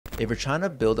If you're trying to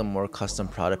build a more custom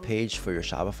product page for your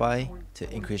Shopify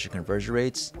to increase your conversion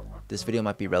rates, this video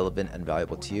might be relevant and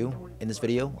valuable to you. In this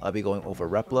video, I'll be going over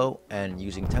Replo and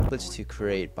using templates to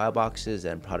create buy boxes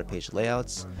and product page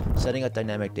layouts, setting up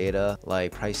dynamic data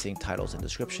like pricing, titles, and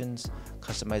descriptions,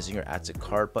 customizing your add to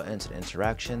cart buttons and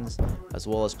interactions, as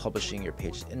well as publishing your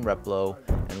pages in Replo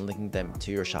and linking them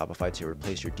to your Shopify to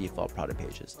replace your default product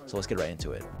pages. So let's get right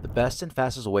into it. The best and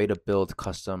fastest way to build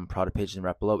custom product pages in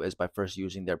Replo is by first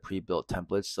using their pre-built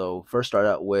templates. So first start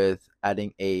out with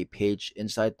adding a page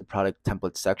inside the product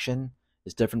template section.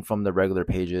 It's different from the regular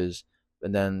pages.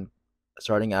 And then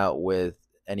starting out with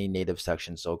any native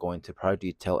section. So going to product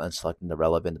detail and selecting the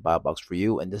relevant buy box for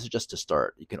you. And this is just to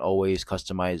start. You can always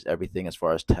customize everything as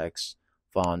far as text,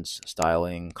 fonts,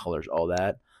 styling, colors, all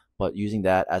that. But using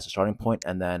that as a starting point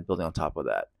and then building on top of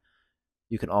that.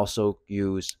 You can also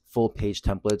use full page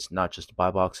templates, not just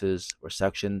buy boxes or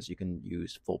sections. You can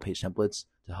use full page templates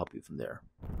to help you from there.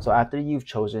 So after you've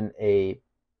chosen a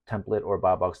template or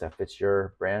buy box that fits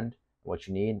your brand, what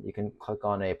you need, you can click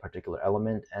on a particular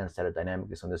element and set it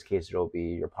dynamically. So in this case, it'll be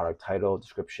your product title,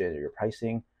 description, or your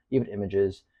pricing, even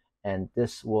images, and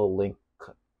this will link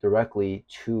directly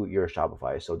to your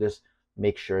Shopify. So this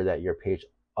makes sure that your page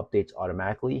updates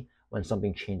automatically when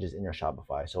something changes in your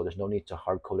Shopify. So there's no need to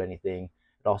hard code anything.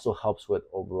 It also helps with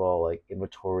overall like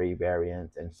inventory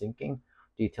variants and syncing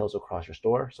details across your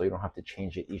store, so you don't have to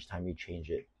change it each time you change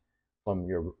it from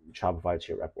your Shopify to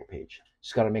your Replo page.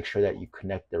 Just got to make sure that you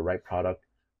connect the right product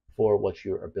for what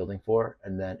you are building for,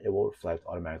 and then it will reflect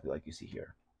automatically like you see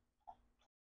here.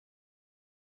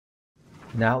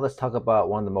 Now let's talk about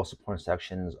one of the most important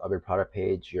sections of your product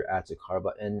page, your add to cart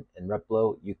button. In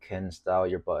Replo, you can style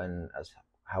your button as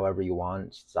however you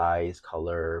want, size,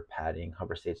 color, padding,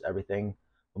 hover states, everything.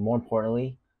 But more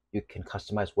importantly, you can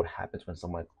customize what happens when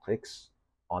someone clicks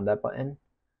on that button.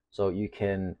 So you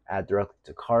can add directly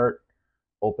to cart,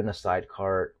 open a side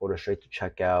cart, order straight to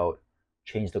checkout,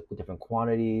 change the different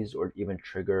quantities, or even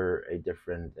trigger a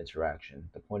different interaction.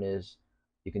 The point is,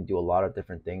 you can do a lot of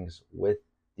different things with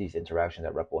these interactions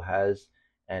that Replo has,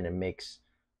 and it makes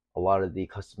a lot of the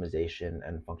customization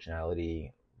and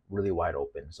functionality really wide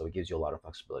open. So it gives you a lot of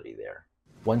flexibility there.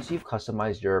 Once you've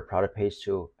customized your product page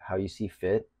to how you see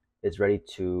fit, it's ready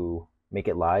to make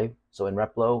it live. So in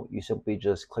Replo, you simply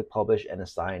just click publish and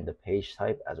assign the page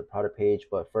type as a product page.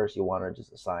 But first you want to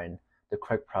just assign the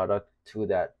correct product to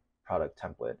that product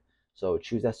template. So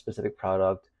choose that specific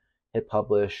product, hit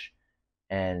publish,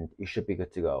 and you should be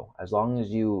good to go. As long as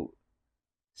you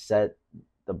set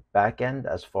the backend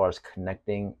as far as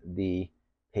connecting the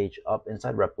page up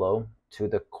inside Replo to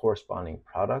the corresponding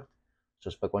product,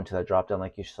 just by going to that drop down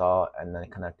like you saw and then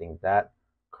connecting that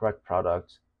correct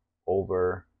product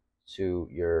over to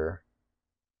your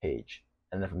page.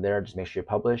 And then from there, just make sure you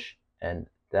publish, and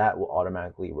that will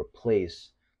automatically replace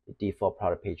the default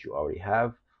product page you already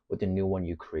have with the new one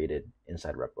you created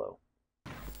inside Replo.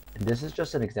 And this is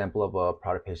just an example of a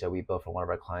product page that we built for one of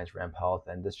our clients, Ramp Health,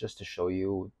 and this just to show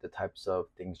you the types of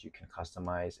things you can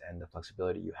customize and the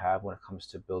flexibility you have when it comes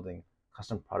to building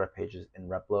custom product pages in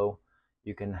Replo.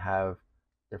 You can have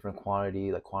different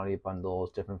quantity, like quantity bundles,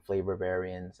 different flavor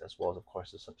variants, as well as, of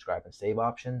course, the subscribe and save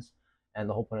options. And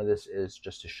the whole point of this is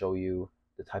just to show you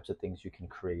the types of things you can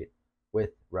create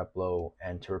with Replo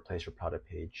and to replace your product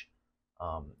page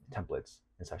templates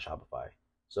inside Shopify.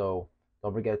 So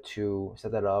don't forget to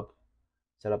set up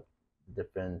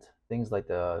different things like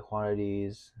the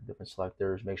quantities, different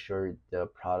selectors. Make sure the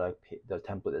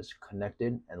template is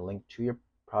connected and linked to your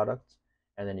product.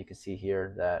 And then you can see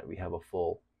here that we have a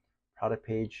full product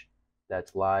page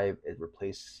that's live. It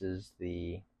replaces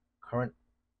the current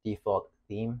default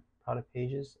theme product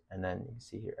pages, and then you can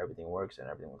see here everything works and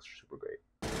everything looks super great.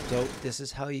 So this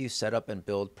is how you set up and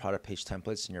build product page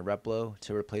templates in your Replo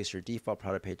to replace your default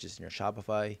product pages in your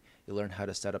Shopify. You learn how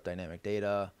to set up dynamic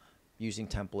data using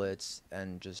templates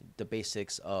and just the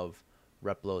basics of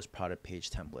Replo's product page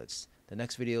templates. The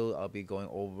next video, I'll be going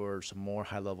over some more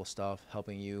high-level stuff,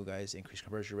 helping you guys increase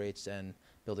conversion rates and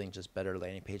building just better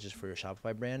landing pages for your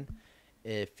Shopify brand.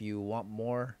 If you want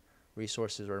more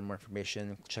resources or more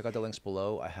information, check out the links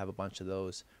below. I have a bunch of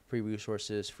those free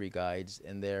resources, free guides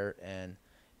in there. And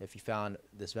if you found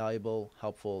this valuable,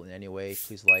 helpful in any way,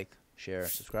 please like, share,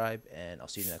 subscribe, and I'll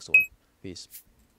see you in the next one. Peace.